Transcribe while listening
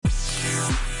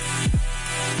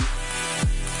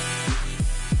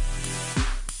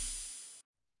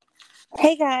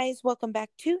Hey guys, welcome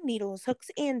back to Needles, Hooks,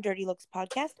 and Dirty Looks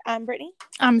podcast. I'm Brittany.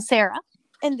 I'm Sarah.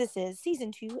 And this is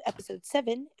season 2, episode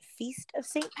 7, Feast of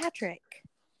St. Patrick.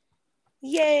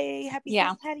 Yay! Happy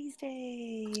St. Patty's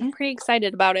Day. I'm pretty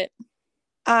excited about it.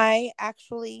 I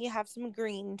actually have some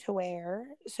green to wear.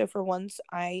 So for once,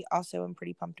 I also am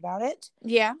pretty pumped about it.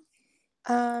 Yeah.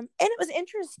 And it was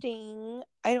interesting.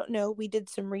 I don't know. We did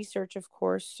some research, of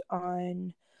course,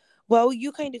 on... Well,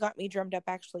 you kind of got me drummed up,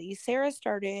 actually. Sarah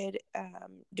started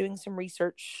doing some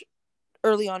research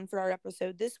early on for our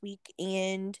episode this week,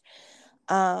 and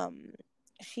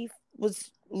she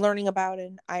was learning about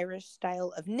an Irish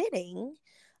style of knitting.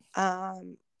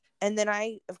 And then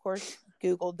I, of course,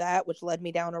 Googled that, which led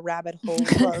me down a rabbit hole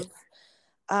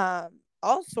of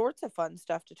all sorts of fun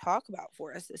stuff to talk about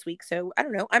for us this week. So, I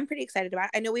don't know. I'm pretty excited about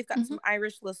it. I know we've got some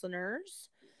Irish listeners.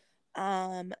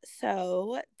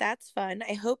 So that's fun.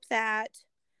 I hope that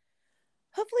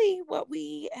hopefully what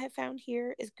we have found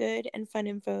here is good and fun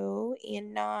info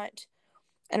and not,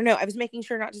 I don't know, I was making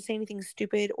sure not to say anything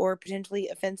stupid or potentially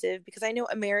offensive because I know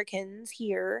Americans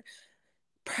here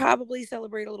probably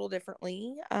celebrate a little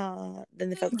differently than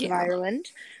the folks of Ireland.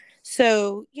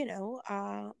 So, you know,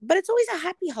 but it's always a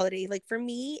happy holiday. Like for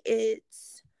me,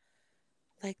 it's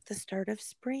like the start of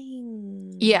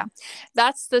spring. Yeah,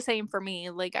 that's the same for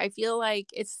me. Like, I feel like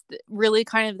it's really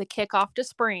kind of the kickoff to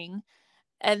spring,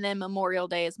 and then Memorial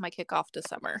Day is my kickoff to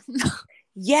summer.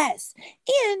 Yes.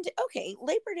 And, okay,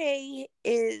 Labor Day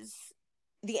is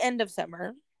the end of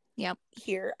summer. Yep.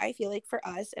 Here, I feel like for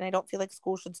us, and I don't feel like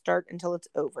school should start until it's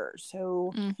over.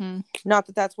 So, not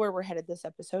that that's where we're headed this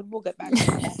episode. We'll get back to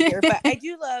that here. But I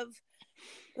do love,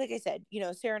 like I said, you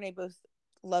know, Sarah and I both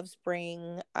love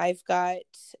spring. I've got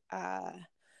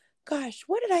gosh,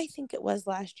 what did I think it was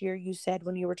last year you said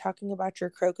when you were talking about your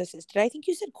crocuses? Did I think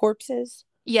you said corpses?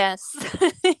 Yes.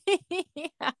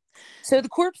 Yeah. So the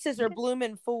corpses are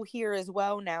blooming full here as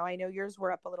well now. I know yours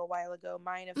were up a little while ago.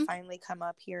 Mine have finally come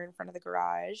up here in front of the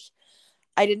garage.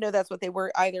 I didn't know that's what they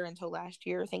were either until last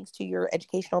year, thanks to your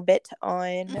educational bit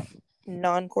on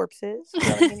non-corpses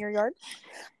growing in your yard.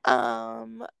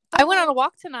 I went on a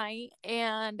walk tonight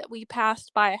and we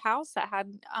passed by a house that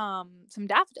had some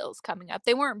daffodils coming up.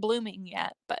 They weren't blooming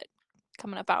yet, but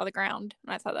coming up out of the ground.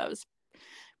 And I thought that was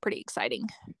pretty exciting.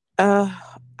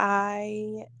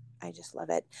 I just love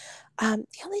it. The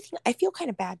only thing, I feel kind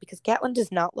of bad because Gatlin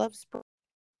does not love spring.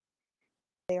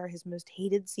 They are his most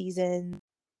hated season.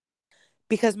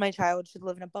 Because my child should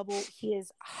live in a bubble, he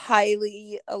is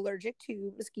highly allergic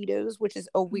to mosquitoes, which is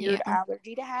a weird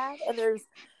allergy to have. And there's,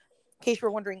 in case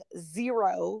you're wondering,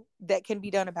 zero that can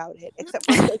be done about it, except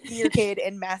for pushing your kid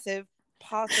in massive,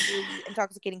 possibly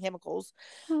intoxicating chemicals.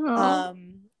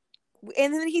 And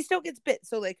then he still gets bit.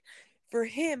 So, like, for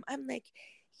him, I'm like,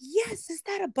 yes, is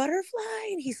that a butterfly?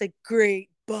 And he's like, great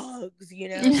bugs, you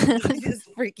know? He just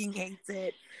freaking hates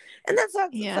it. And that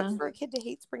sucks. It sucks for a kid to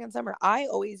hate spring and summer. I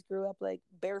always grew up like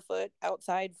barefoot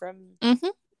outside from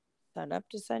sun up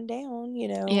to sundown, you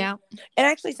know? Yeah. And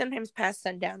actually sometimes past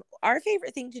sundown. Our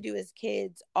favorite thing to do as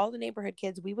kids, all the neighborhood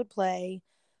kids, we would play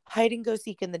hide and go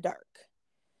seek in the dark.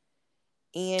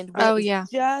 And when it was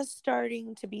just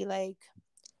starting to be like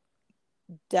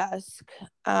dusk,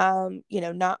 you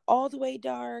know, not all the way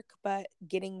dark, but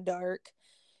getting dark.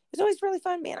 It was always really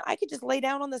fun, man. I could just lay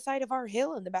down on the side of our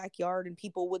hill in the backyard and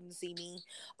people wouldn't see me.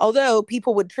 Although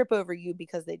people would trip over you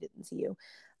because they didn't see you.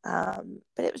 But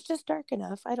it was just dark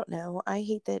enough. I don't know. I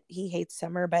hate that he hates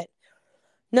summer, but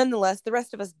nonetheless, the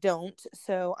rest of us don't.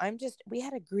 So we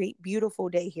had a great, beautiful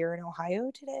day here in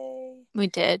Ohio today. We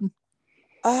did.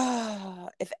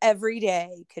 If every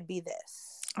day could be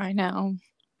this. I know.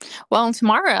 Well,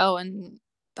 tomorrow and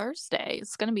Thursday,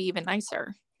 it's going to be even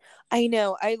nicer. I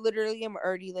know. I literally am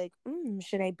already like,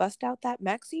 should I bust out that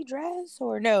maxi dress?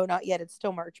 Or no, not yet. It's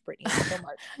still March, Brittany. It's still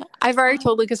March. I've already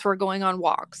told Lucas we're going on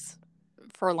walks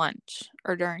for lunch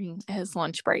or during his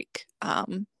lunch break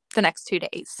the next 2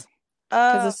 days.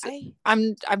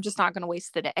 I'm just not going to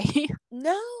waste the day.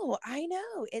 No, I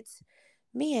know.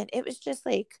 It was just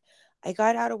like, I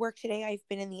got out of work today. I've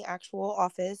been in the actual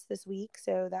office this week,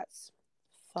 so that's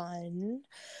fun.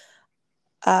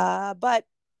 But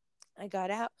I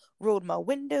got out, rolled my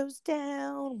windows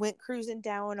down, went cruising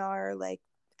down our like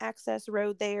access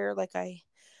road there. Like I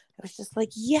was just like,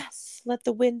 yes, let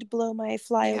the wind blow my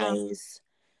flyaways.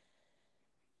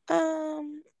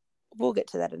 We'll get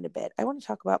to that in a bit. I want to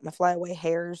talk about my flyaway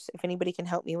hairs. If anybody can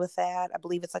help me with that, I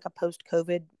believe it's like a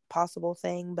post-COVID possible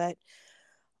thing, but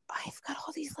I've got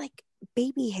all these like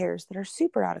baby hairs that are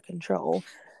super out of control.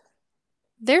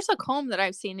 There's a comb that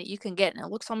I've seen that you can get, and it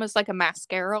looks almost like a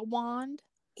mascara wand.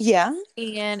 Yeah.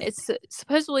 And it's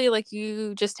supposedly like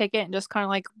you just take it and just kind of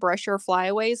like brush your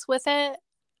flyaways with it.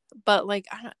 But like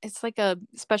it's like a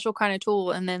special kind of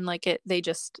tool, and then like they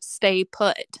just stay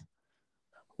put.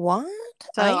 What?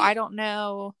 So I don't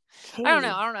know. Okay. I don't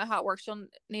know how it works. You'll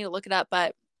need to look it up,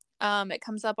 but it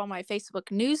comes up on my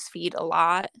Facebook news feed a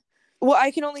lot. Well,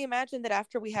 I can only imagine that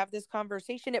after we have this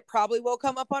conversation, it probably will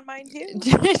come up on mine too.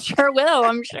 Sure will,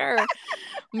 I'm sure.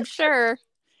 I'm sure.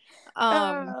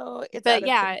 Oh, it's But out of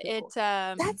yeah, control.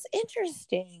 That's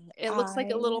interesting. it looks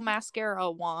like a little mascara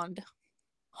wand.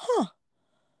 Huh.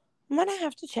 I'm gonna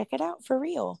have to check it out for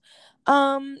real.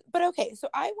 But okay, so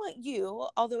I want you,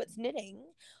 although it's knitting,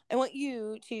 I want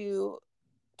you to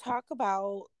talk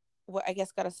about what I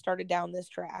guess got us started down this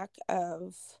track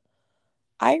of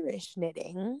Irish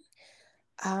knitting.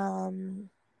 Yeah,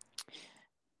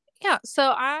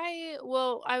 so I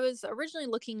was originally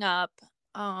looking up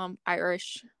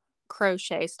Irish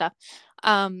crochet stuff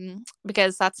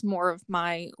because that's more of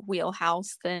my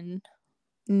wheelhouse than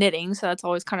knitting, so that's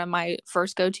always kind of my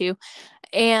first go-to.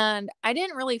 And I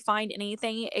didn't really find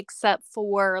anything except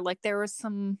for like there was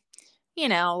some,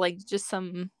 like just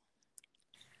some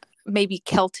maybe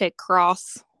Celtic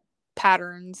cross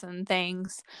patterns and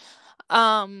things. So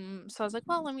I was like,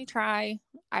 well, let me try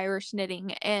Irish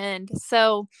knitting. And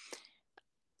so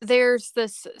there's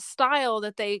this style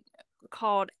that they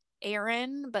called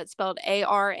Aran, but spelled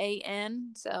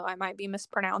Aran. So I might be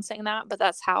mispronouncing that, but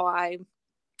that's how I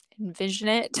envision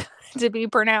it to be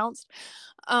pronounced.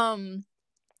 And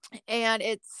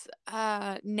it's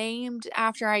named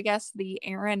after, I guess, the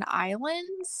Aran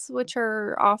Islands, which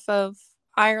are off of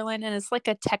Ireland, and it's like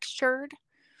a textured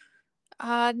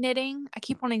knitting. I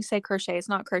keep wanting to say crochet. It's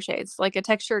not crochet. It's like a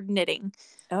textured knitting.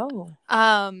 Oh.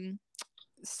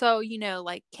 So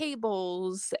like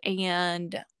cables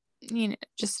and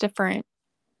just different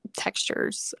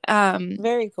textures.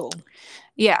 Very cool.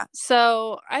 Yeah.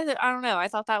 So I don't know. I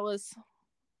thought that was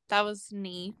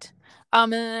neat.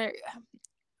 And then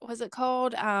was it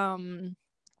called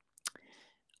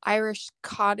Irish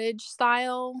cottage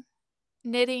style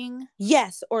knitting?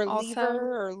 Yes, or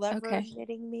Also, lever okay.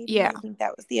 knitting, maybe. Yeah. I think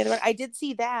that was the other one. I did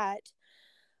see that.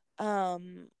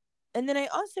 And then I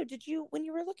also when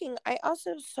you were looking, I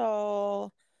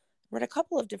also read a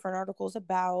couple of different articles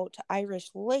about Irish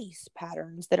lace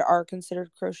patterns that are considered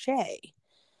crochet.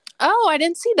 Oh, I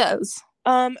didn't see those.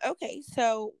 Okay,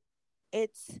 so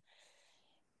it's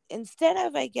instead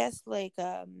of, I guess, like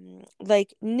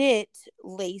knit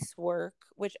lace work,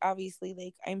 which obviously,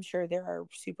 like, I'm sure there are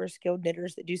super skilled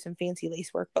knitters that do some fancy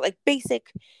lace work, but like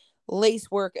basic lace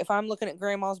work, if I'm looking at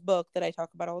grandma's book that I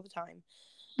talk about all the time,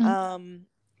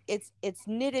 it's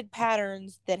knitted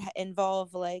patterns that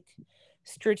involve like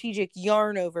strategic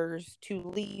yarn overs to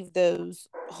leave those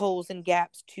holes and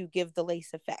gaps to give the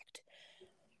lace effect.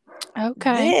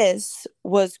 Okay. This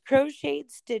was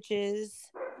crocheted stitches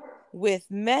with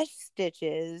mesh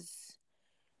stitches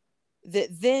that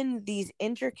then these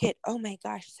intricate, oh my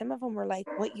gosh, some of them were like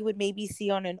what you would maybe see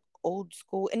on an old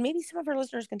school, and maybe some of our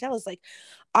listeners can tell us, like,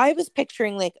 I was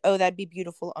picturing like, oh, that'd be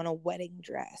beautiful on a wedding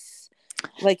dress.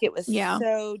 Like, it was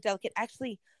so delicate.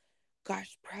 Actually,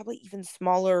 gosh, probably even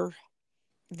smaller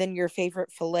than your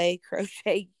favorite filet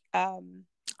crochet.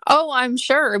 Oh, I'm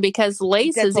sure, because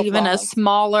lace is even a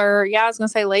smaller. Yeah, I was gonna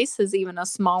say lace is even a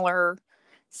smaller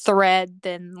thread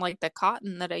than like the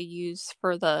cotton that I use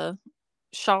for the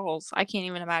shawls. I can't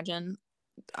even imagine.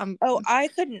 I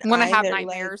couldn't. I'm gonna have either,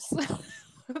 nightmares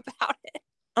about it.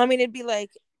 I mean, it'd be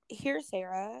like, here,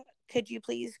 Sarah, could you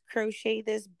please crochet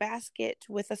this basket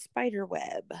with a spider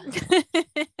web?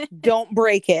 Don't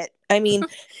break it. I mean,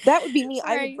 that would be me.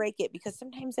 Right. I would break it because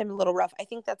sometimes I'm a little rough. I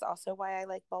think that's also why I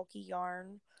like bulky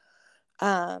yarn.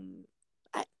 I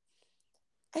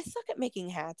suck at making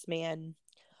hats, man.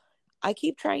 I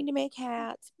keep trying to make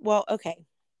hats. Well, okay.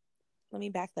 Let me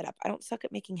back that up. I don't suck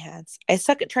at making hats. I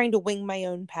suck at trying to wing my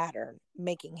own pattern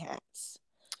making hats.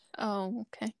 Oh,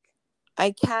 okay.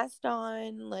 I cast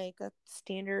on like a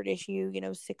standard issue,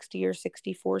 60 or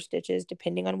 64 stitches,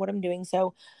 depending on what I'm doing.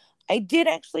 So I did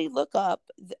actually look up.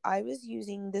 I was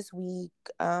using this week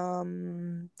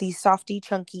the Softy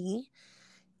Chunky.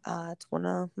 It's one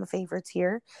of my favorites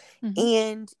here. Mm-hmm.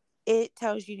 And it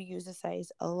tells you to use a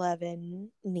size 11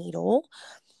 needle.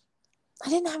 I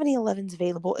didn't have any 11s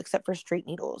available except for straight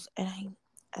needles. And I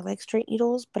like straight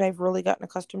needles, but I've really gotten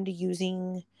accustomed to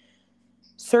using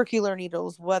circular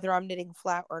needles, whether I'm knitting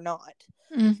flat or not.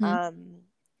 Mm-hmm.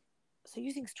 So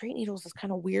using straight needles is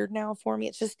kind of weird now for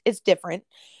me. It's different.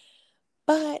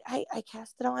 But I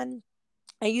cast it on.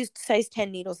 I used size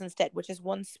 10 needles instead, which is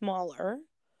one smaller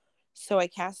So I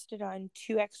casted on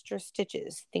 2 extra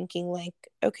stitches, thinking like,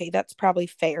 okay, that's probably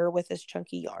fair with this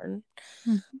chunky yarn.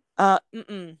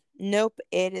 Nope,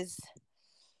 it is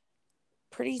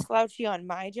pretty slouchy on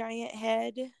my giant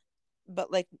head,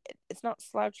 but like it's not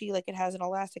slouchy like it has an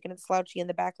elastic, and it's slouchy in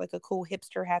the back like a cool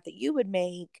hipster hat that you would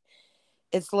make.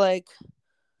 It's like,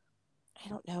 I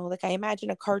don't know, like I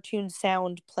imagine a cartoon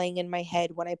sound playing in my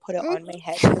head when I put it on my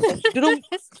head. It's like,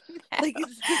 like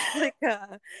it's just like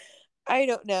I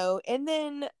don't know. And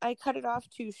then I cut it off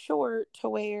too short to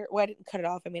where, well, I didn't cut it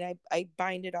off. I mean, I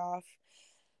bind it off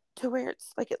to where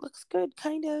it's like, it looks good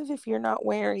kind of if you're not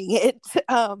wearing it.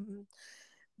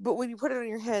 But when you put it on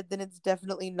your head, then it's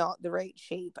definitely not the right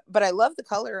shape. But I love the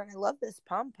color and I love this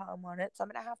pom-pom on it. So I'm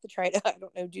going to have to try to, I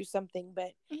don't know, do something,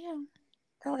 but Yeah.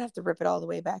 I don't have to rip it all the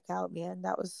way back out, man.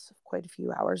 That was quite a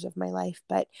few hours of my life.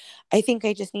 But I think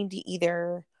I just need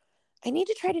to I need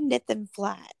to try to knit them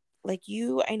flat. Like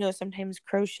you, I know sometimes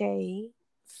crochet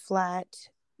flat.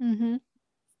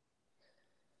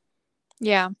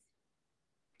 Yeah.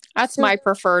 That's my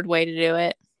preferred way to do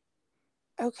it.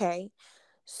 Okay.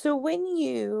 So when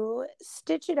you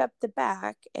stitch it up the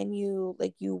back and you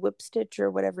whip stitch or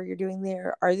whatever you're doing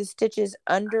there, are the stitches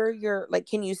under your, like,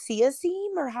 can you see a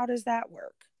seam or how does that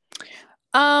work?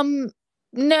 No,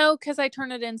 because I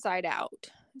turn it inside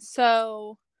out.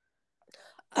 So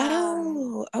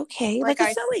okay. Like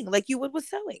a sewing, like you would with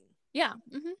sewing. Yeah.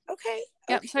 Okay.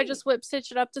 Yep. So I just whip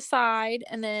stitch it up the side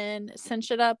and then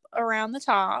cinch it up around the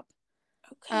top.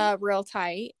 Okay. Real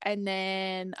tight. And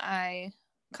then I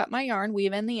cut my yarn,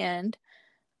 weave in the end.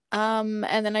 And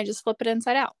then I just flip it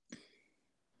inside out.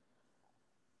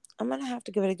 I'm going to have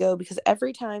to give it a go because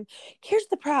every time, here's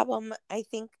the problem, I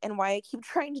think, and why I keep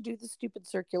trying to do the stupid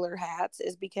circular hats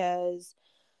is because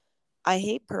I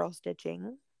hate purl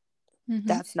stitching.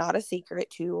 That's not a secret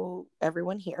to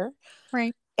everyone here.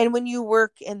 Right. And when you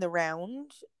work in the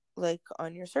round, like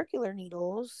on your circular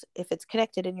needles, if it's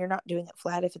connected and you're not doing it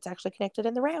flat, if it's actually connected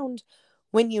in the round,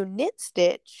 when you knit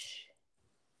stitch,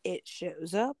 it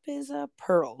shows up as a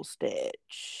purl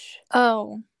stitch.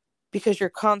 Oh. Because you're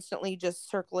constantly just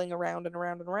circling around and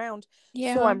around and around.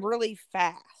 Yeah. So I'm really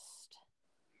fast.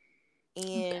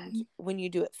 And when you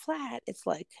do it flat, it's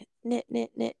like knit,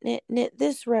 knit, knit, knit, knit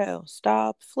this row.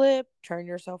 Stop, flip, turn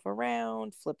yourself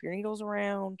around, flip your needles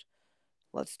around.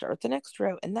 Let's start the next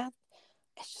row. And that,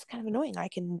 it's just kind of annoying. I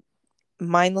can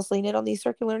mindlessly knit on these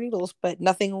circular needles, but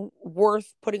nothing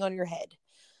worth putting on your head.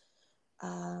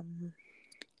 I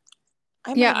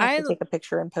might have to take a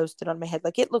picture and post it on my head.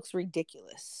 Like, it looks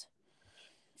ridiculous.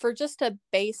 For just a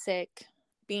basic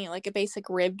beanie, like a basic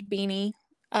ribbed beanie,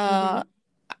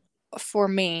 for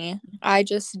me, I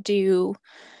just do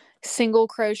single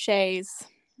crochets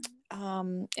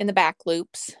in the back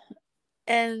loops.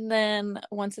 And then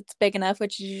once it's big enough,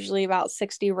 which is usually about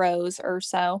 60 rows or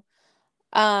so,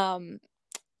 I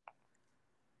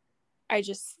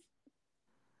just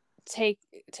take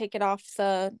it off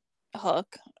the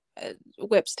hook,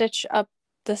 whip stitch up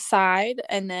the side,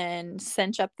 and then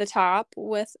cinch up the top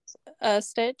with a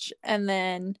stitch, and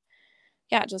then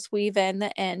just weave in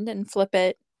the end and flip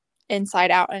it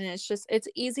inside out. And it's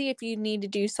easy if you need to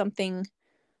do something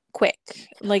quick.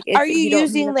 Like, are you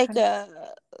using like a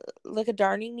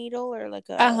darning needle or like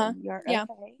a yarn? Yeah.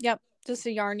 Okay. Yep. Just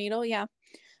a yarn needle. Yeah.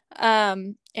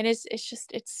 And it's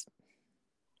just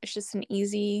an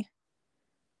easy,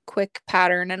 quick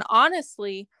pattern. And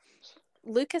honestly,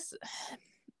 Lucas,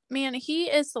 man, he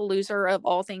is the loser of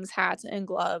all things hats and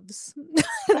gloves.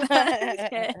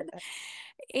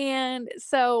 And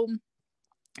so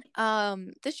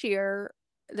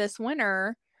this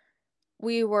winter,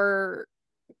 we were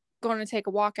going to take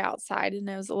a walk outside, and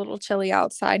it was a little chilly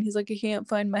outside. He's like, I can't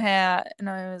find my hat. And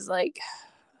I was like,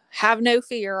 have no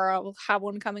fear, I'll have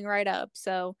one coming right up.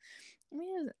 So I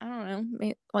don't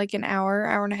know, like an hour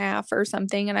and a half or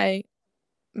something, and I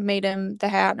made him the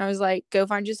hat, and I was like, go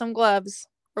find you some gloves,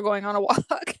 we're going on a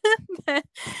walk. But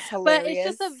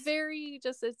it's just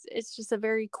it's just a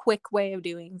very quick way of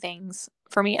doing things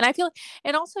for me. And I feel like,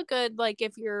 and also good, like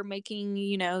if you're making,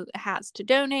 hats to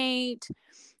donate,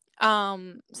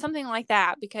 something like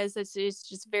that, because it's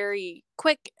just very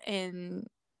quick and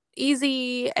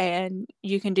easy, and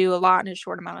you can do a lot in a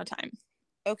short amount of time.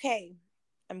 Okay,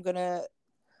 I'm gonna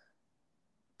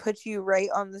put you right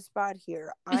on the spot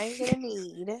here. I'm gonna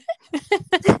need,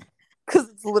 because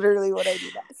it's literally what I do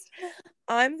best,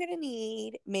 I'm gonna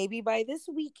need, maybe by this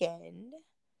weekend,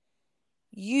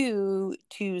 you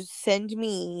to send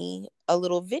me a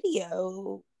little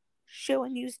video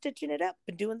showing you stitching it up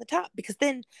and doing the top, because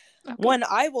then Okay. one,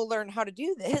 I will learn how to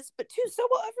do this, but two, so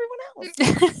will everyone else.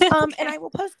 Okay. And I will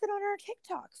post it on our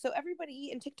TikTok. So everybody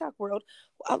in TikTok world,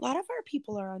 a lot of our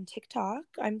people are on TikTok.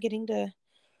 I'm getting to,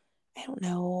 I don't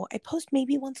know, I post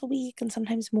maybe once a week and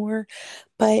sometimes more,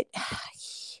 but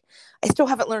I still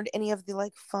haven't learned any of the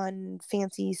like fun,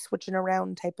 fancy switching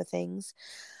around type of things.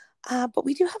 But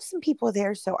we do have some people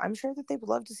there, so I'm sure that they would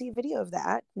love to see a video of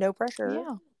that. No pressure.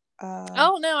 Yeah.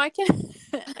 Oh no, I can.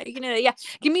 Yeah,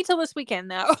 give me till this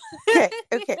weekend though.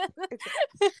 Okay.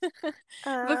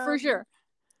 But for sure.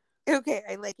 Okay,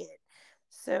 I like it.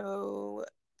 So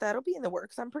that'll be in the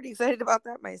works. I'm pretty excited about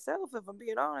that myself, if I'm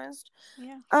being honest.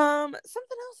 Yeah.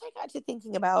 Something else I got to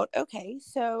thinking about. Okay,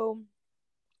 so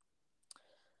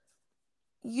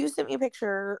you sent me a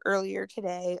picture earlier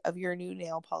today of your new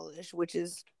nail polish, which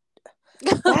is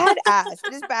badass.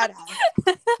 It is badass.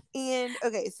 And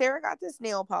okay, Sarah got this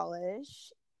nail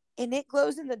polish and it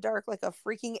glows in the dark like a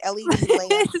freaking LED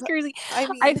lamp. It's crazy. I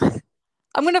mean,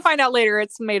 I'm gonna find out later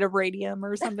it's made of radium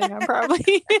or something. I'm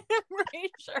probably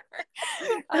pretty sure.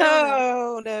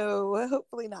 Oh no,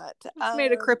 hopefully not. It's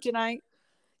made of kryptonite.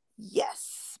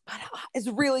 Yes, but it's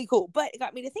really cool. But it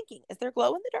got me to thinking: is there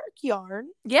glow in the dark yarn?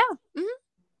 Yeah.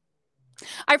 Mm-hmm.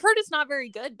 I've heard it's not very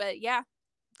good, but yeah,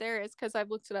 there is, because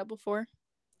I've looked it up before.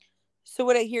 So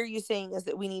what I hear you saying is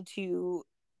that we need to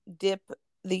dip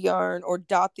the yarn or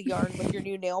dot the yarn with your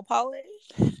new nail polish.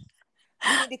 We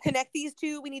need to connect these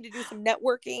two. We need to do some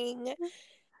networking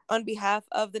on behalf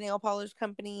of the nail polish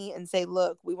company and say,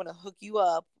 look, we want to hook you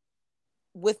up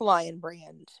with Lion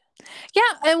Brand. Yeah,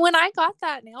 and when I got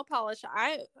that nail polish,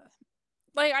 it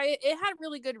had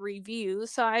really good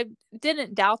reviews, so I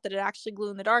didn't doubt that it actually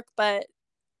glue in the dark, but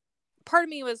part of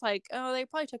me was like, oh, they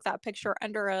probably took that picture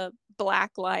under a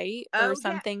black light or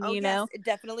something, you know? It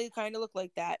definitely kind of looked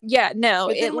like that. Yeah, no,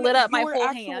 it lit up my whole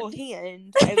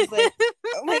hand. I was like,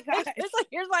 oh my gosh. It's like,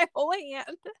 here's my whole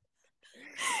hand.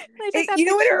 You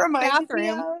know what it reminds me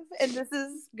of? And this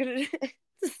is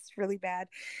really bad.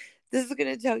 This is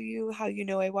gonna tell you how you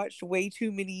know I watched way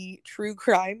too many true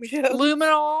crime shows.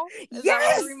 Luminol? Is that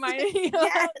what it reminded me of?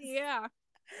 Yes. Yeah.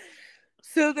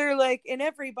 So they're like, in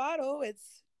every bottle, it's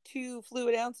 2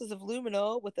 fluid ounces of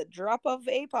luminol with a drop of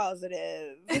A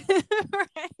positive.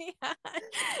 Right.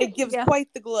 It gives quite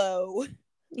the glow.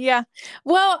 Yeah.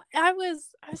 Well, I was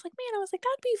like,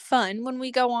 that'd be fun when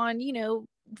we go on,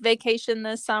 vacation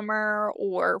this summer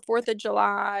or 4th of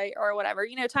July or whatever,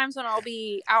 times when I'll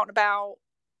be out and about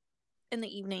in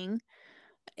the evening.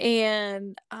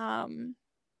 And,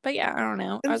 but yeah, I don't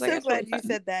know. I'm so glad you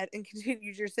said that and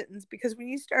continued your sentence, because when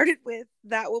you started with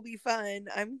that will be fun,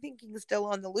 I'm thinking still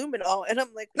on the luminol, and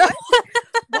I'm like, what?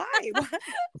 Why?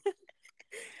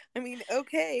 I mean,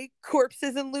 okay,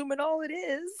 corpses and luminol it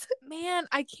is. Man,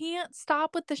 I can't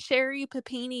stop with the Sherry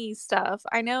Papini stuff.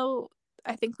 I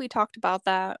think we talked about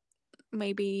that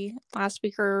maybe last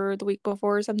week or the week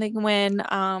before or something, when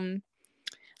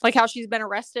like how she's been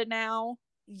arrested now.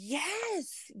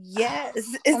 Yes.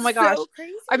 It's oh my gosh, so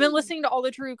crazy. I've been listening to all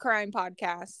the true crime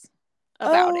podcasts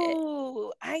about it,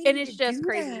 and it's just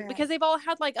crazy because they've all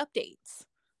had like updates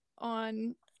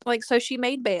on, like, so she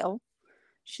made bail.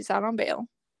 She's out on bail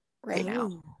right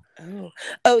now.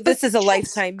 This is a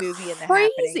Lifetime movie in the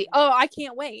happening. Oh, I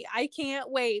can't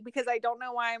wait because I don't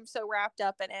know why I'm so wrapped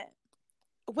up in it.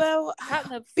 Well,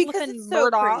 because it's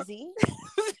so crazy.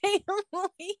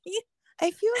 Family.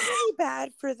 I feel really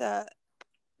bad for the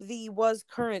was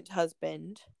current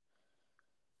husband.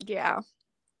 Yeah.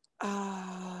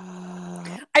 I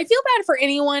feel bad for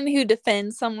anyone who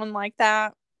defends someone like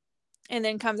that and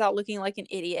then comes out looking like an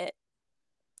idiot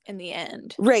in the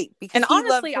end. Right. Because and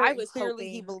honestly, I was clearly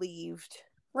hoping he believed.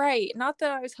 Right. Not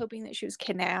that I was hoping that she was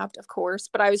kidnapped, of course,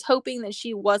 but I was hoping that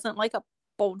she wasn't like a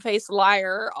bold-faced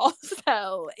liar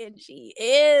also. And she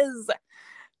is.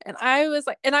 And I was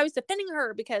defending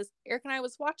her because Eric and I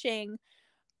was watching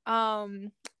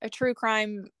a true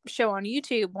crime show on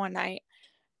YouTube one night,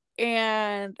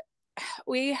 and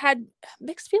we had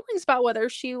mixed feelings about whether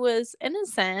she was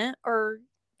innocent or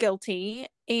guilty.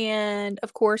 And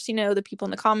of course, the people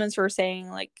in the comments were saying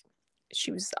like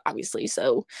she was obviously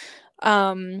so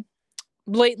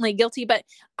blatantly guilty, but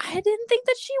I didn't think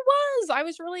that she was. I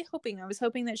was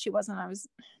hoping that she wasn't. I was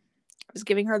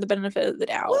giving her the benefit of the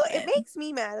doubt. Well, it makes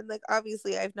me mad, and like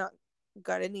obviously I've not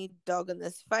got any dog in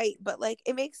this fight, but like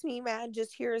it makes me mad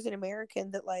just here as an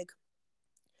American that like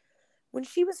when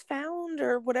she was found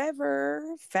or whatever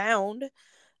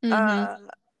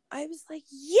I was like,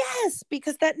 yes,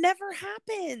 because that never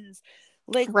happens.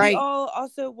 Like we all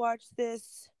also watched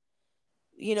this,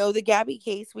 the Gabby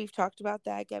case. We've talked about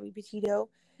that, Gabby Petito.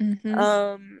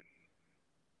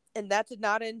 And that did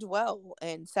not end well.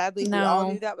 And sadly, we all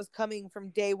No. knew that was coming from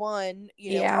day one.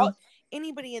 Yeah.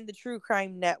 Anybody in the True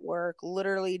Crime Network,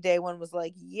 literally day one was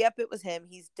like, yep, it was him.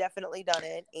 He's definitely done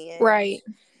it. And Right.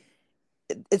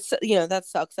 it's, that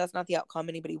sucks. That's not the outcome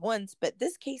anybody wants. But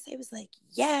this case, I was like,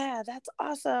 yeah, that's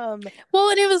awesome. Well,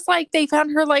 and it was like they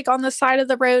found her like on the side of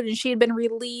the road, and she had been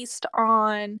released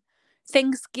on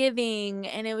Thanksgiving,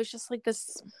 and it was just like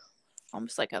this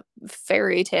almost like a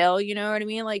fairy tale, you know what I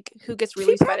mean? Like, who gets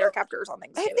released by their captors on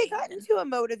Have Thanksgiving? they gotten to a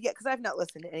motive yet? Because I've not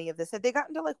listened to any of this. Have they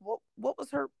gotten to like what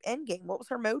was her end game? What was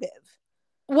her motive?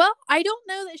 Well, I don't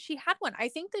know that she had one. I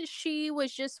think that she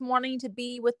was just wanting to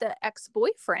be with the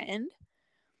ex-boyfriend.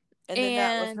 And then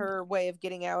that was her way of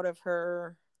getting out of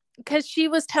her. Because she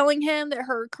was telling him that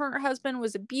her current husband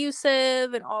was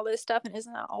abusive and all this stuff. And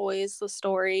isn't that always the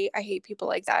story? I hate people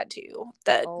like that too.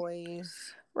 That always.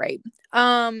 Right.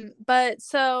 But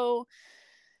so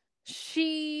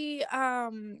she, I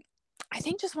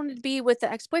think just wanted to be with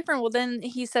the ex-boyfriend. Well, then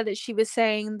he said that she was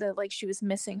saying that like she was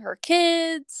missing her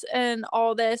kids and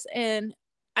all this. And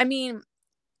I mean,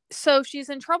 so she's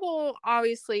in trouble,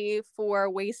 obviously, for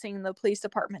wasting the police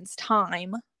department's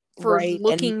time for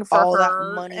looking and for all her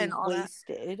that money and all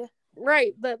wasted. that.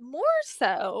 Right. But more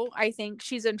so, I think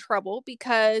she's in trouble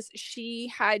because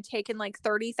she had taken like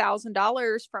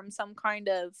 $30,000 from some kind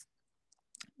of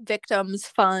victims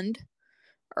fund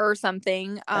or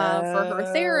something for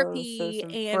her therapy so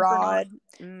and fraud.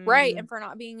 for not right, and for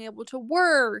not being able to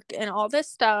work and all this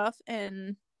stuff,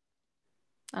 and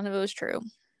none of it was true.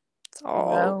 It's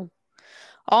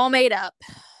all made up.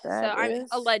 That I mean,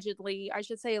 allegedly, I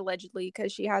should say allegedly,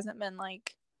 because she hasn't been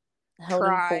like held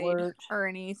tried or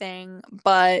anything,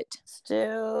 but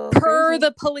still per crazy.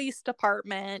 the police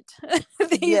department,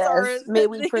 may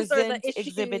we present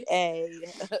Exhibit A.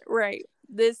 Right.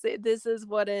 This is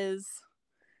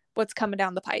what's coming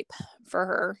down the pipe for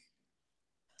her.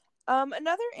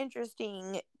 Another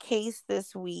interesting case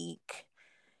this week.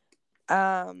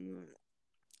 And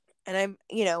I'm,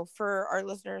 for our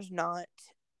listeners not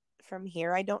from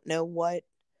here, I don't know what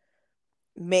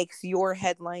makes your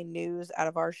headline news out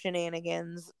of our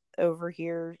shenanigans over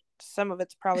here. Some of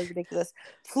it's probably ridiculous.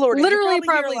 Florida, literally, you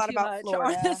probably hear a lot too about much,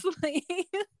 Florida. honestly.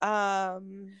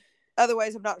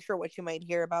 Otherwise, I'm not sure what you might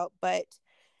hear about, but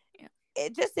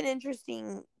it's just an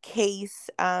interesting case.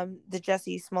 The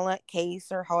Jussie Smollett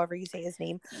case, or however you say his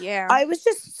name. Yeah, I was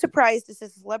just surprised as a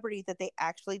celebrity that they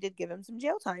actually did give him some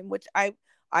jail time, which I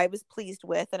was pleased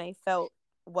with, and I felt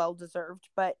well deserved.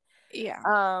 But yeah,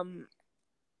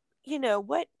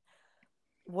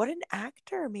 what an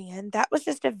actor, man. That was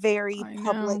just a very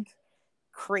public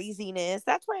craziness.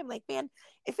 That's why I'm like, man,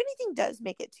 if anything does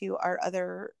make it to our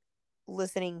other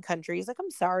listening countries, like,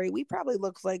 I'm sorry, we probably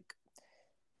look like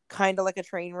kind of like a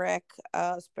train wreck,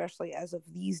 especially as of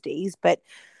these days, but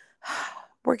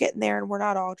we're getting there, and we're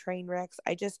not all train wrecks.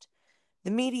 The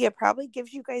media probably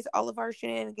gives you guys all of our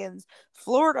shenanigans.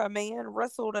 Florida man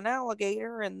wrestled an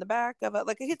alligator in the back of it.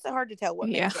 Like, it's hard to tell what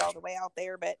makes it all the way out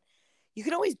there, but you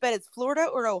can always bet it's Florida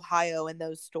or Ohio in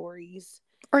those stories.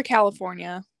 Or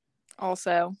California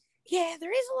also. Yeah,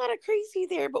 there is a lot of crazy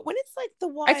there, but when it's like the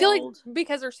wild, I feel like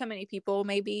because there's so many people,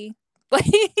 maybe like,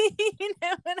 you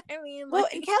know what I mean? Well,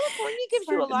 like, and California gives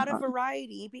you a lot of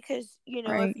variety because,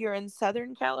 if you're in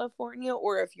Southern California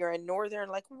or if you're in Northern,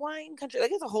 like, wine country,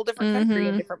 like, it's a whole different country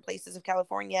in different places of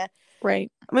California. Right.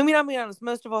 I mean, I'll be honest,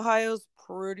 most of Ohio's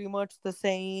pretty much the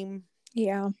same.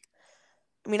 Yeah.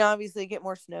 I mean, obviously you get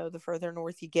more snow the further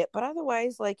north you get, but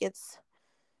otherwise, like, it's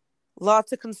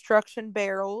lots of construction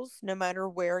barrels, no matter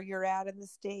where you're at in the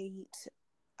state.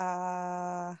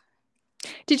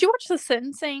 Did you watch the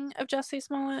sentencing of Jussie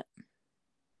Smollett?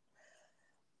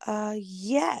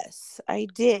 Yes, I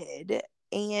did.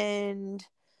 And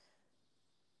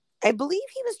I believe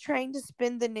he was trying to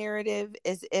spin the narrative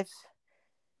as if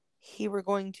he were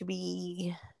going to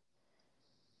be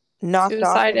knocked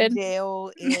off in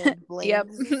jail and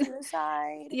blamed as a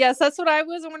suicide. Yes, that's what I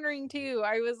was wondering too.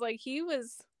 I was like, he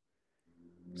was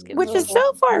which is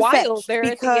so far-fetched there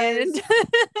because at the end.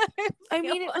 I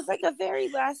mean, it was like a very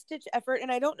last-ditch effort, and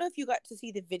I don't know if you got to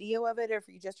see the video of it or if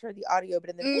you just heard the audio, but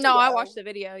in the video... No, I watched the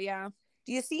video, yeah.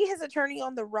 Do you see his attorney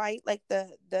on the right, like the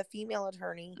female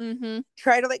attorney,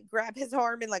 try to like grab his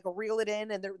arm and like reel it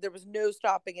in, and there was no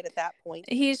stopping it at that point.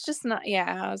 He's just not,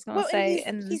 I was gonna say,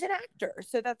 and he's an actor,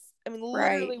 so that's, I mean,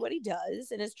 literally what he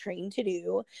does and is trained to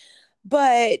do.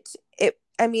 But it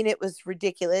was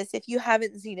ridiculous. If you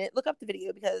haven't seen it, look up the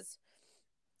video because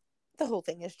the whole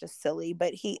thing is just silly.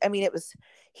 But he's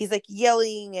like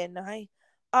yelling, and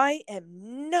I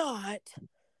am not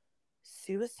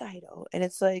suicidal, and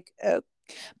it's like,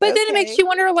 But then it makes Okay. you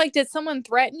wonder, like, did someone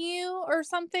threaten you or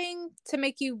something to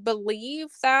make you believe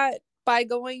that by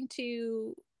going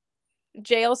to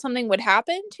jail something would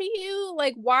happen to you?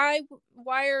 Like, why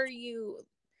are you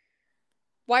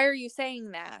why are you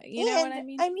saying that? You know what And I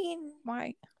mean? I mean,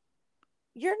 Why?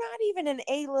 you're not even an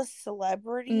A-list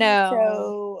celebrity, No.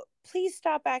 so please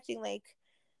stop acting like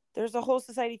there's a whole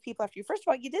society of people after you. First of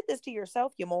all, you did this to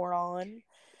yourself, you moron.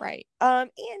 Right. And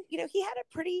he had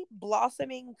a pretty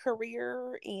blossoming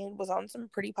career and was on some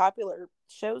pretty popular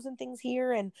shows and things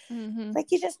here. And Mm-hmm. like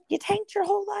you tanked your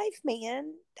whole life,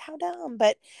 man. How dumb.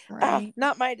 But Right.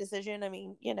 not my decision. I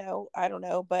mean, I don't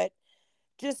know, but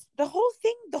just the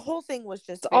whole thing was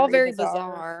just It's all very very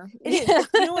bizarre. bizarre. It is. Yeah.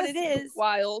 It's, you know what it It's is?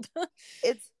 wild.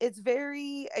 It's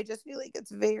very, I just feel like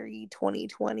it's very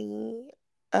 2020.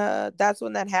 That's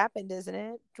when that happened, isn't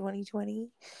it? 2020.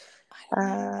 I don't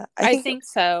know. I I think think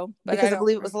so, but I because I don't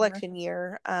believe it was remember. election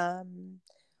year.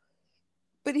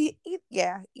 But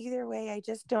yeah, either way, I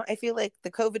just don't. I feel like the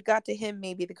COVID got to him.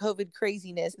 Maybe the COVID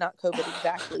craziness, not COVID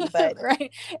exactly, but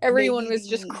Right. Everyone maybe was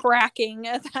just the cracking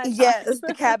at that yes, the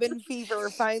time. cabin fever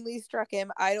finally struck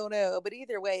him. I don't know, but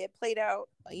either way, it played out.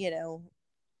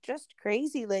 Just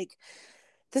crazy. Like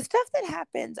the stuff that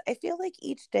happens. I feel like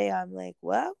each day I'm like,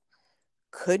 well,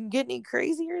 couldn't get any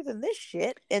crazier than this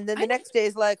shit. And then I the know. next day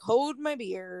is like, hold my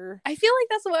beer. I feel like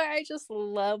that's why I just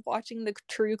love watching the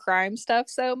true crime stuff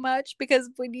so much, because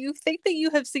when you think that you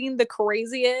have seen the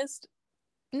craziest,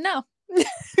 no.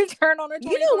 Turn on a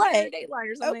You know 24-hour what?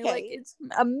 Dateline or something. Like, Okay. it's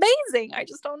amazing. I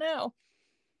just don't know.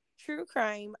 True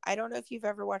crime. I don't know if you've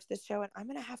ever watched this show, and I'm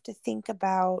gonna have to think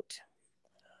about.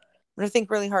 I'm gonna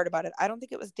think really hard about it. I don't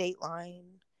think it was Dateline,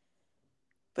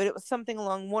 but it was something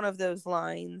along one of those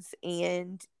lines,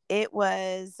 and it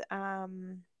was a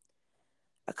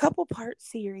couple part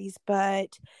series,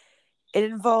 but it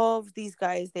involved these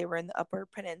guys. They were in the Upper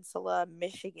Peninsula,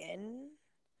 Michigan.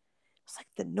 It's like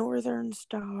the Northern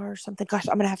Star or something. Gosh,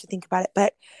 I'm gonna have to think about it.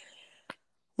 But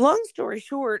long story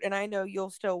short, and I know you'll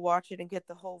still watch it and get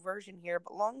the whole version here,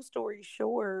 but long story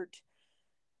short,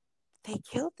 they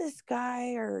killed this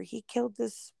guy, or he killed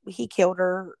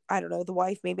her. I don't know, the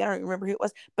wife, maybe. I don't remember who it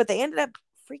was, but they ended up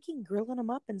freaking grilling him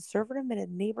up and serving him at a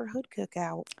neighborhood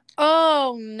cookout.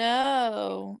 Oh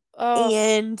no. Oh.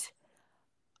 And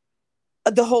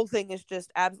the whole thing is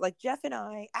just like Jeff and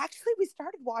I actually we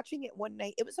started watching it one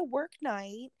night. It was a work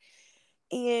night,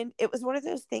 and it was one of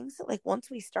those things that like once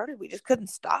we started we just couldn't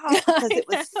stop because I it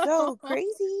was know. so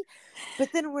crazy. But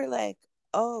then we're like,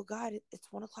 oh god, it's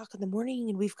 1 o'clock in the morning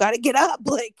and we've got to get up.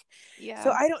 Like, so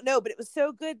Yeah. I don't know, but it was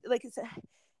so good. Like it's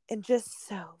and just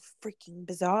so freaking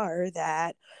bizarre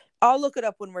that I'll look it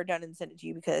up when we're done and send it to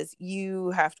you because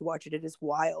you have to watch it. It is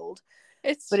wild.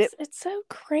 It's But it just, it's so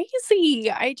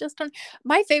crazy. I just don't.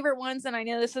 My favorite ones, and I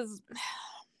know this is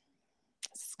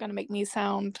gonna make me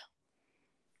sound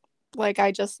like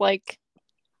I just like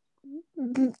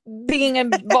being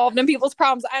involved in people's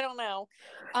problems. I don't know.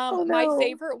 oh My no.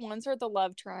 favorite ones are the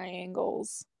love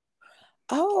triangles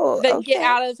Oh, that get okay.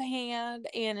 out of hand,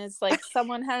 and it's like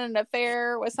someone had an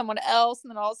affair with someone else,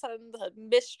 and then all of a sudden the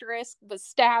mistress was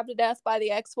stabbed to death by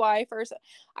the ex-wife, or so.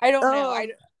 I don't know. Oh,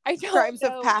 I don't crimes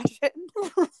of know. passion.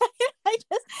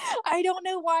 I don't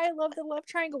know why I love the love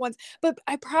triangle ones, but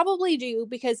I probably do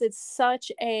because it's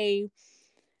such a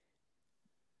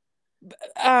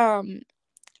um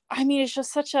I mean, it's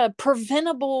just such a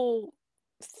preventable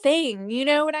thing, you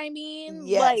know what I mean?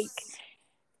 Like, Yes.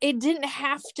 it didn't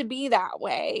have to be that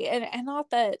way. And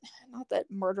not that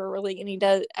murder really any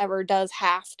does ever does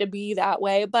have to be that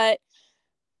way, but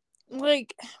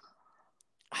like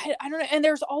I don't know. And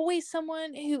there's always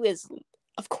someone who is,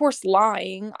 of course,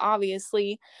 lying,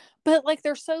 obviously, but like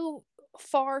they're so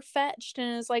far fetched,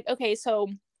 and it's like, okay, so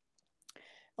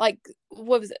like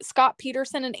what was it, Scott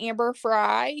Peterson and Amber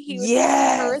Fry, he was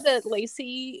telling her Yes. that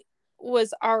Lacey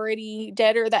was already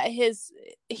dead, or that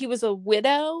he was a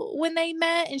widow when they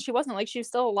met, and she wasn't. Like, she was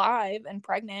still alive and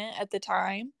pregnant at the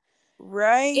time.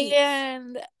 Right.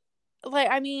 And like,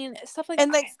 I mean, stuff like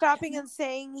And like I don't stopping know. and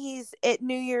saying he's at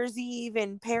New Year's Eve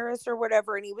in Paris or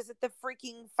whatever, and he was at the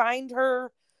freaking Find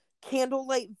Her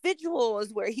candlelight vigil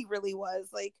is where he really was.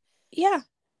 Like, Yeah.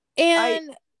 I,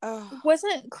 And oh,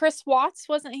 wasn't Chris Watts,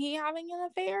 wasn't he having an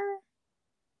affair?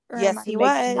 Or am yes, I he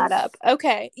making that was. up?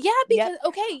 Okay. Yeah, Yep. because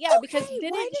okay, yeah, because Okay, why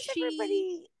didn't does she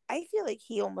everybody? I feel like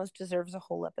he almost deserves a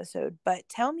whole episode, but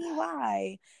tell me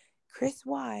why Chris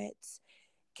Watts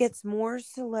gets more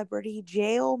celebrity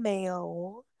jail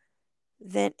mail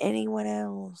than anyone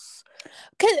else.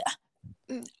 cuz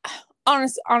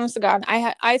honest to God,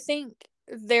 I think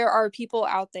there are people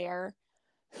out there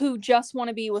who just want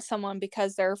to be with someone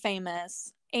because they're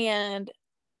famous, and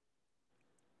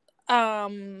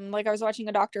like I was watching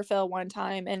a Dr. Phil one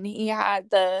time, and he had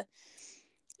the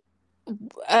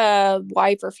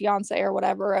wife or fiance or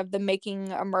whatever of the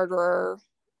Making a Murderer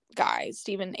guy,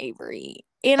 Stephen Avery.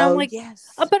 And I'm Oh, like, yes.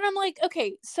 but I'm like,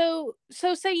 okay, so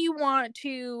say you want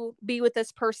to be with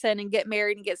this person and get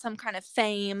married and get some kind of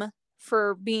fame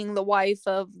for being the wife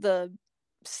of the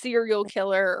serial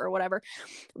killer or whatever.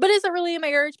 But is it really a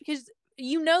marriage? Because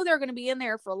you know they're going to be in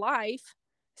there for life.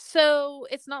 So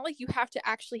it's not like you have to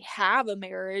actually have a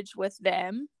marriage with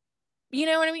them. You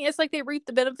know what I mean? It's like they reap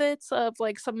the benefits of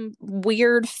like some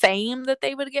weird fame that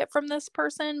they would get from this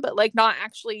person, but like not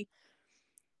actually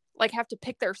like have to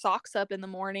pick their socks up in the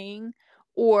morning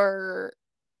or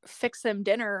fix them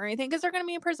dinner or anything, because they're going to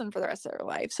be in prison for the rest of their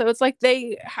life. So it's like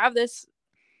they have this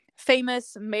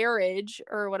famous marriage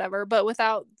or whatever, but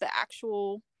without the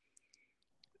actual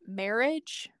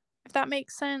marriage, if that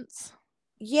makes sense.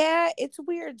 Yeah, it's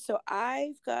weird. So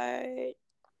I'm going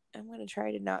to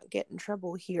try to not get in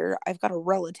trouble here. I've got a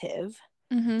relative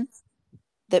Mm-hmm.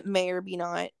 that may or be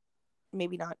not,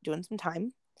 maybe not doing some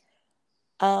time.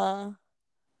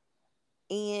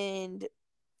 And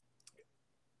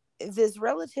this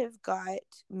relative got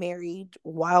married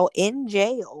while in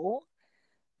jail.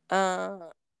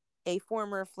 A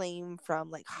former flame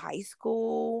from like high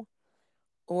school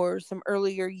or some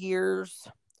earlier years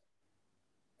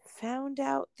found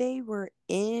out they were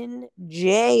in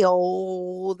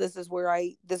jail. This is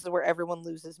where everyone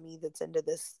loses me that's into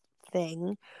this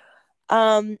thing.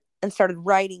 And started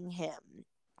writing him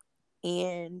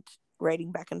and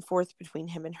writing back and forth between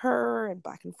him and her, and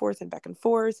back and forth and back and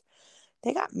forth.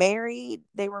 They got married.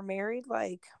 They were married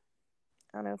like,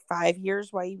 I don't know, 5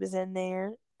 years while he was in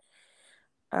there.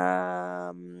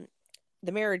 The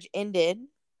marriage ended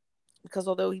because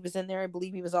although he was in there, I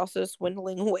believe he was also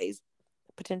swindling away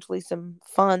potentially some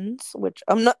funds, which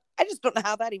I just don't know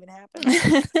how that even happened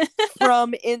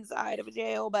from inside of a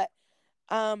jail. But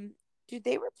dude,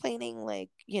 they were planning like,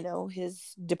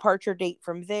 his departure date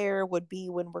from there would be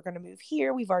when we're going to move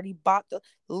here. We've already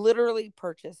literally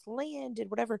purchased land,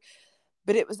 did whatever.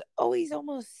 But it was always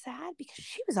almost sad because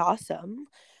she was awesome.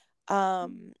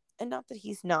 And not that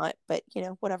he's not, but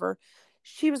whatever.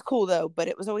 She was cool though, but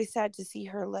it was always sad to see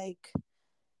her like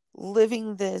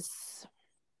living this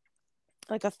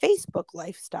like a Facebook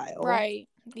lifestyle. Right.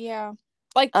 Yeah.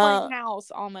 Like playing house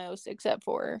almost, except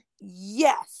for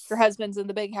yes, your husband's in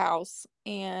the big house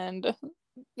and oh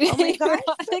my gosh,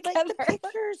 but like the together.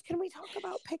 pictures, can we talk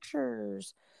about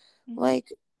pictures? Mm-hmm.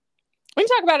 Like we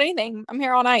can talk about anything. I'm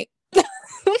here all night.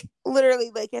 Literally,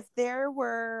 like if there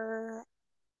were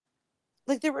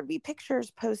like there would be pictures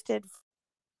posted,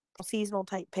 seasonal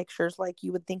type pictures like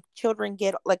you would think children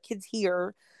get, like kids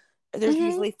here. There's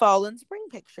usually fall and spring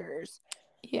pictures.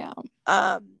 Yeah.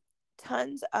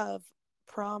 Tons of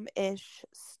prom-ish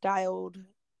styled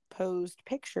posed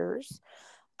pictures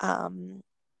from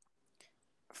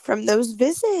those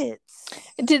visits.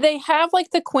 Did they have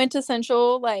like the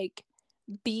quintessential like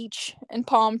beach and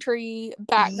palm tree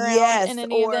background in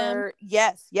any of them?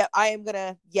 Yes. Yep. I am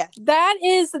gonna. Yes. That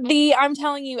is I'm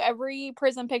telling you, every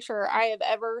prison picture I have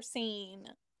ever seen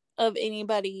of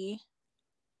anybody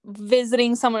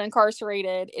visiting someone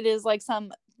incarcerated, it is like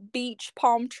some beach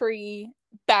palm tree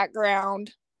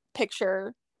background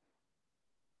picture.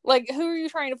 Like, who are you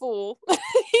trying to fool? You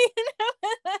know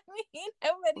what I mean?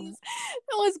 Nobody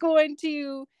was going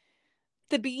to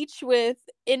the beach with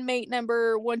inmate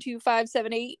number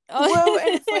 12578. Well, and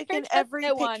it's like in every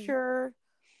no picture,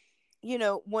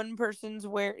 one person's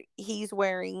he's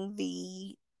wearing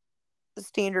the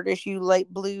standard issue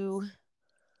light blue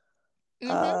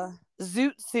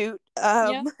zoot suit.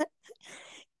 Yeah.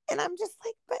 And I'm just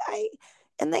like,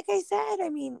 and like I said, I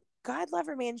mean, God love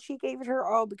her, man. She gave it her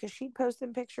all because she'd post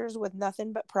them pictures with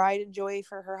nothing but pride and joy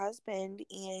for her husband,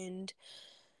 and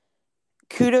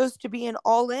kudos to being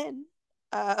all in.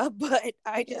 But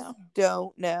I just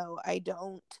don't know. I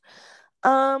don't.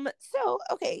 So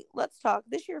okay, let's talk.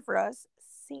 This year for us,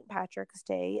 St. Patrick's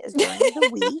Day is during the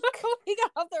week. We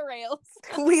got off the rails.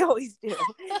 We always do.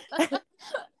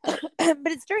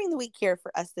 But it's during the week here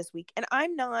for us this week, and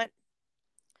I'm not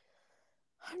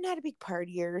a big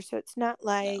partier, so it's not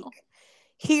like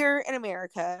here in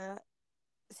America,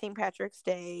 St. Patrick's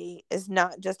Day is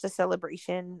not just a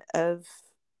celebration of,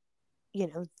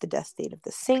 the death date of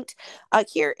the saint.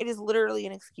 Here, it is literally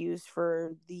an excuse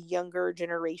for the younger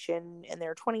generation in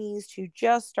their 20s to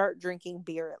just start drinking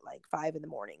beer at like 5 in the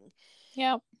morning.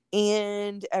 Yeah.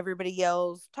 And everybody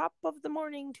yells top of the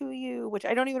morning to you, which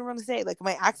I don't even want to say. Like,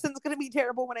 my accent's going to be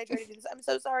terrible when I try to do this. I'm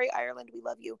so sorry, Ireland. We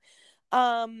love you.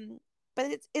 But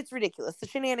it's ridiculous. The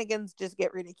shenanigans just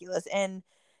get ridiculous. And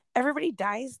everybody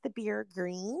dyes the beer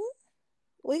green.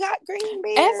 We got green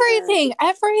beer.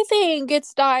 Everything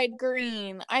gets dyed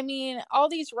green. I mean, all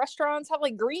these restaurants have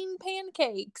like green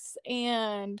pancakes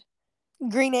and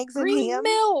Green eggs and green ham.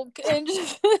 milk and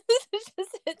just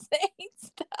insane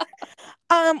stuff.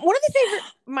 One of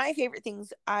my favorite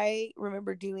things I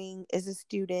remember doing as a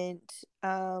student,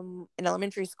 in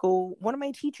elementary school, one of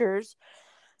my teachers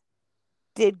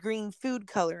did green food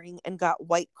coloring and got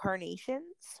white carnations.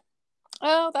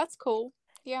 Oh, that's cool.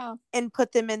 Yeah. And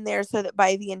put them in there so that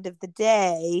by the end of the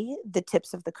day, the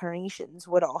tips of the carnations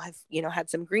would all have,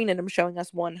 had some green in them, showing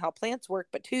us, one, how plants work,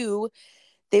 but two,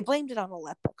 they blamed it on a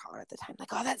leprechaun at the time. Like,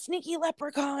 oh, that sneaky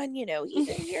leprechaun, he's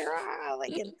in here.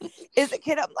 Like, and as a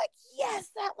kid, I'm like, yes,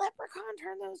 that leprechaun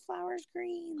turned those flowers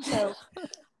green. So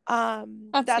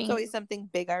that's always something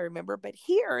big I remember. But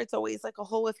here it's always like a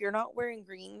whole, if you're not wearing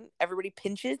green, everybody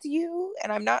pinches you.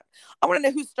 And I want to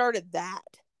know who started that.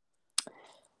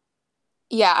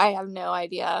 Yeah, I have no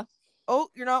idea. Oh,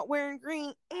 you're not wearing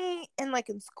green. And like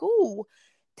in school,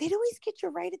 they'd always get you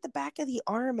right at the back of the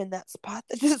arm in that spot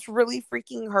that just really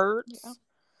freaking hurts.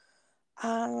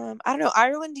 Yeah. I don't know.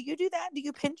 Ireland, do you do that? Do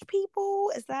you pinch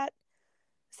people? Is that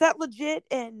legit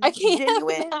and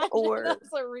genuine, or that's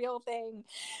a real thing?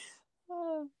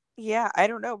 Yeah, I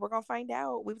don't know. We're gonna find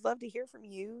out. We'd love to hear from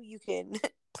you. You can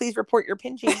please report your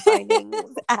pinching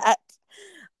findings at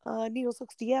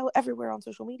Needles6DL everywhere on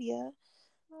social media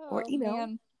or email.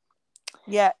 Man.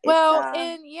 Yeah. Well,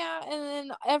 and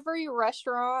then every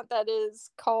restaurant that is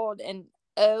called an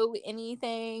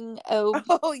anything, yes.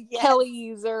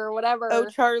 Kelly's or whatever.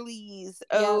 Charlie's,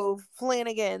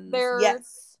 Flanagan's.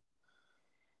 Yes.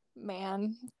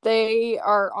 Man, they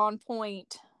are on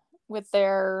point with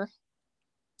their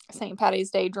St.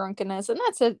 Patty's Day drunkenness. And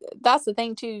that's the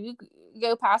thing too. You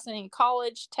go past any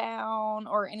college town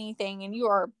or anything and you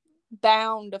are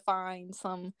bound to find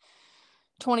some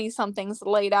 20-somethings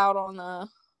laid out on the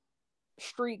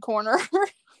street corner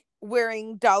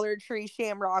wearing Dollar Tree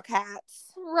shamrock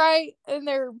hats. Right. And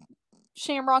their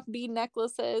shamrock bead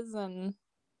necklaces and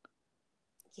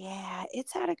yeah,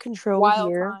 it's out of control wild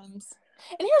here. Times.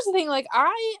 And here's the thing, like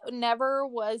I never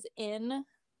was in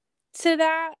to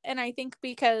that, and I think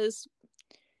because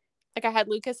like I had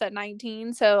Lucas at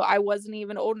 19, so I wasn't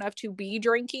even old enough to be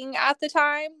drinking at the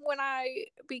time when I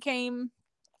became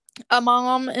a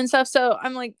mom and stuff. So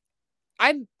I'm like,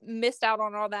 I missed out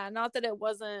on all that. Not that it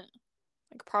wasn't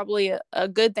like probably a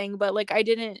good thing, but like I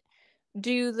didn't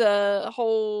do the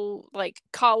whole like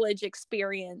college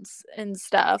experience and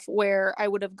stuff where I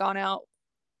would have gone out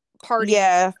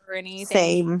partying or anything.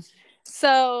 Same.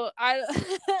 So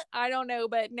I don't know,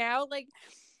 but now like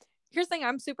here's the thing,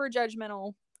 I'm super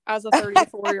judgmental as a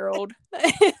 34-year-old.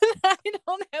 I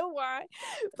don't know why,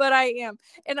 but I am.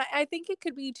 And I think it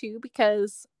could be too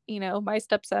because, my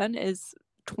stepson is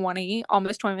 20,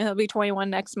 almost 20. He'll be 21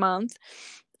 next month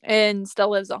and still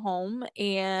lives at home.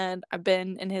 And I've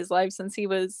been in his life since he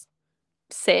was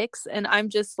 6. And I'm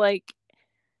just like,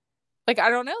 I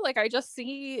don't know, like I just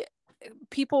see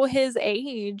people his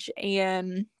age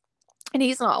and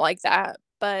he's not like that,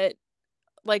 but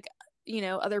like,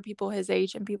 other people his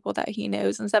age and people that he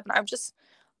knows and stuff. And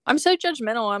I'm so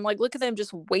judgmental. I'm like, look at them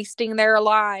just wasting their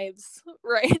lives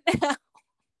right now.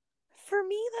 For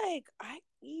me, like,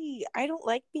 I don't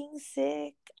like being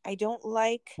sick. I don't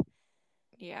like.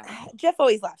 Yeah. Jeff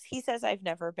always laughs. He says I've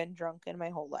never been drunk in my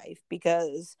whole life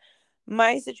because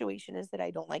my situation is that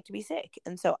I don't like to be sick.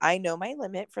 And so I know my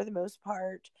limit for the most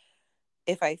part.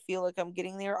 If I feel like I'm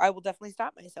getting there, I will definitely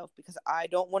stop myself because I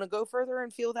don't want to go further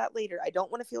and feel that later. I don't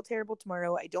want to feel terrible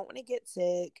tomorrow. I don't want to get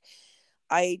sick.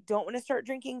 I don't want to start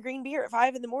drinking green beer at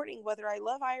 5 a.m, whether I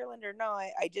love Ireland or not.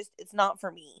 It's not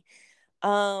for me. You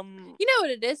know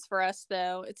what it is for us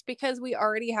though? It's because we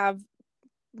already have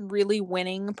really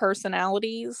winning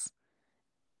personalities.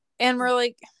 And we're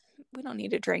like, we don't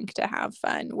need to drink to have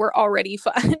fun. We're already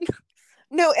fun.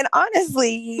 No, and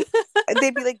honestly,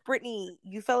 they'd be like, Brittany,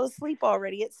 you fell asleep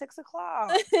already at 6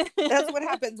 o'clock. That's what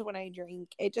happens when I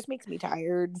drink. It just makes me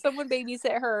tired. Someone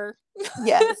babysit her.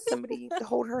 Yes, somebody to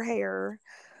hold her hair.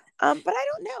 But I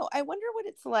don't know. I wonder what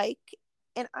it's like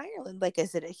in Ireland. Like,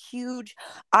 is it a huge,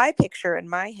 I picture in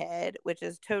my head, which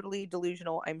is totally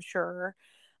delusional, I'm sure,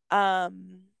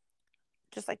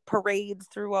 just like parades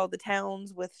through all the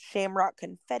towns with shamrock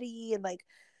confetti and like,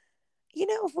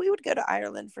 if we would go to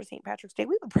Ireland for St. Patrick's Day,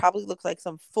 we would probably look like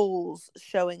some fools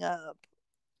showing up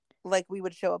like we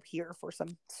would show up here for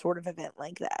some sort of event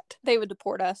like that. They would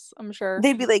deport us, I'm sure.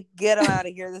 They'd be like, get them out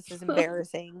of here. This is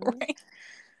embarrassing. Right.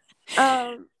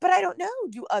 But I don't know.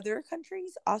 Do other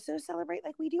countries also celebrate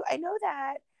like we do? I know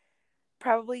that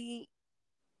probably,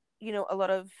 a lot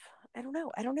of I don't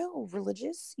know,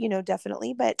 religious,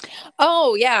 definitely, but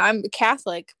Oh yeah, I'm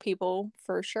Catholic people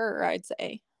for sure, I'd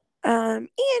say. and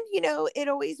it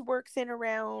always works in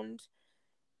around,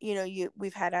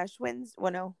 we've had Ash Wednesday.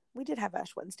 Well, no, we did have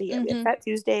Ash Wednesday. Yeah, we had Mm-hmm. Fat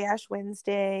Tuesday, Ash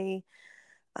Wednesday.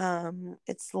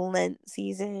 It's Lent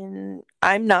season.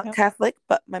 I'm not Yep. Catholic,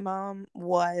 but my mom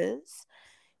was,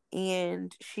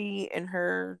 and she and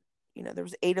her, there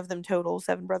was 8 of them total,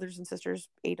 7 brothers and sisters,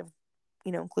 8 of,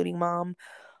 including mom,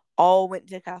 all went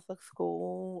to Catholic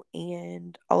school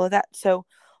and all of that. So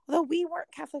although we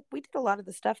weren't Catholic, we did a lot of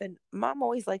the stuff, and mom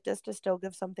always liked us to still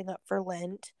give something up for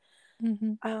Lent.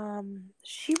 Mm-hmm.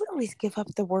 She would always give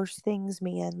up the worst things,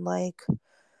 man. Like,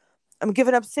 I'm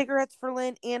giving up cigarettes for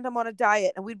Lent and I'm on a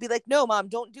diet. And we'd be like, no, mom,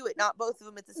 don't do it. Not both of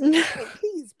them at the same time.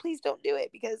 Please don't do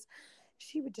it, because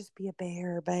she would just be a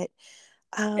bear. But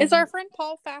Is our friend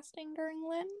Paul fasting during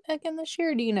Lent again this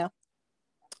year? Do you know?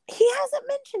 he hasn't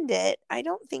mentioned it. I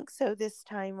don't think so this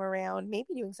time around.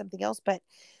 Maybe doing something else, but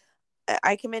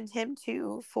I commend him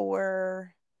too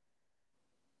for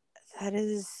that.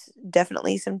 Is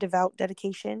definitely some devout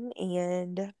dedication.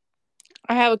 And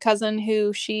I have a cousin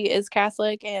who she is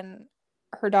Catholic and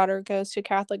her daughter goes to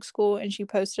Catholic school, and she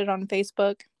posted on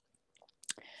Facebook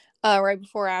right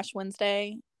before Ash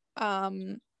Wednesday,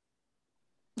 um,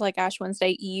 like Ash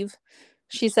Wednesday Eve.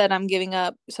 She said, I'm giving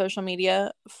up social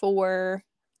media for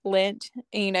Lent.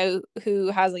 And you know who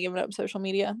hasn't given up social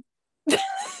media?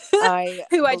 I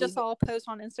Who I just believe saw post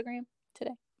on Instagram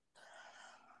today.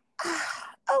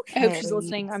 okay. I hope she's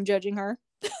listening. I'm judging her.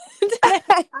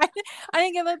 I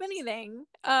didn't give up anything.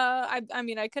 I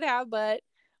mean, I could have, but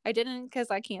I didn't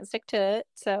because I can't stick to it.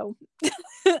 So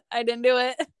I didn't do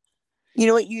it. You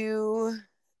know what you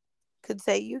could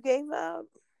say you gave up?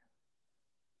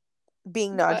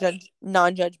 Being But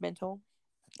non-judgmental.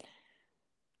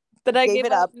 I Gave gave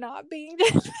it up up. not being.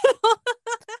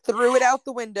 Threw it out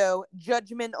the window.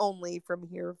 Judgment only from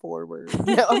here forward.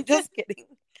 No, I'm just kidding.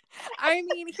 I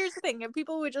mean, here's the thing: if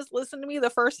people would just listen to me the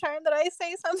first time that I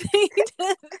say something,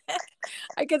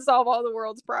 I could solve all the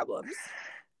world's problems.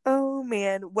 Oh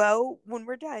man. Well, when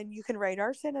we're done, you can write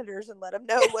our senators and let them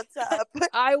know what's up.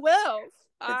 I will.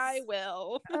 I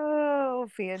will. Oh,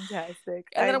 fantastic.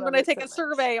 And then I I'm going love to it take so a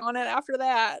much. survey on it after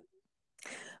that.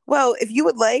 Well, if you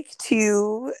would like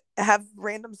to have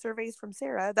random surveys from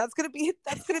Sarah, that's gonna be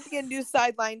a new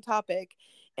sideline topic.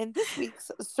 And this week's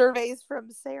surveys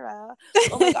from Sarah.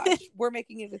 Oh my gosh, we're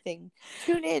making it a thing.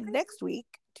 Tune in next week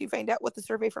to find out what the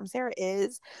survey from Sarah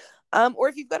is. Or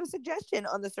if you've got a suggestion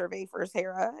on the survey for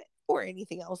Sarah or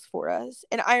anything else for us.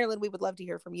 In Ireland, we would love to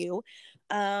hear from you.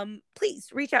 Please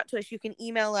reach out to us. You can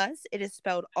email us. It is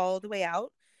spelled all the way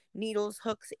out: needles,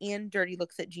 hooks, and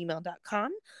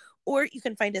dirtylooks@gmail.com. Or you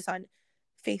can find us on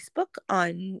Facebook,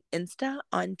 on Insta,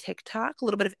 on TikTok, a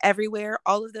little bit of everywhere.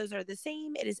 All of those are the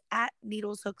same. It is at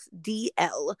Needles Hooks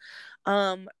DL.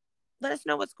 Let us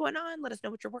know what's going on. Let us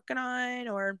know what you're working on.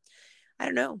 Or I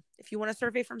don't know, if you want a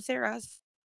survey from Sarah,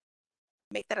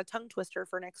 make that a tongue twister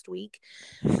for next week.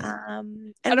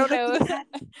 And I don't know. I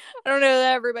don't know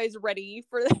that everybody's ready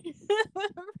for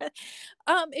that.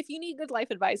 If you need good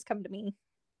life advice, come to me.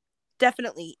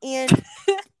 Definitely. And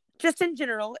just in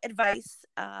general advice,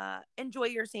 enjoy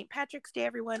your St. Patrick's Day,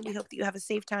 everyone. We hope that you have a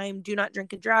safe time. Do not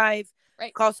drink and drive.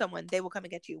 Right. Call someone. They will come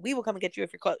and get you. We will come and get you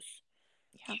if you're close.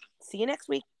 Yeah. See you next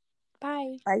week.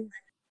 Bye. Bye.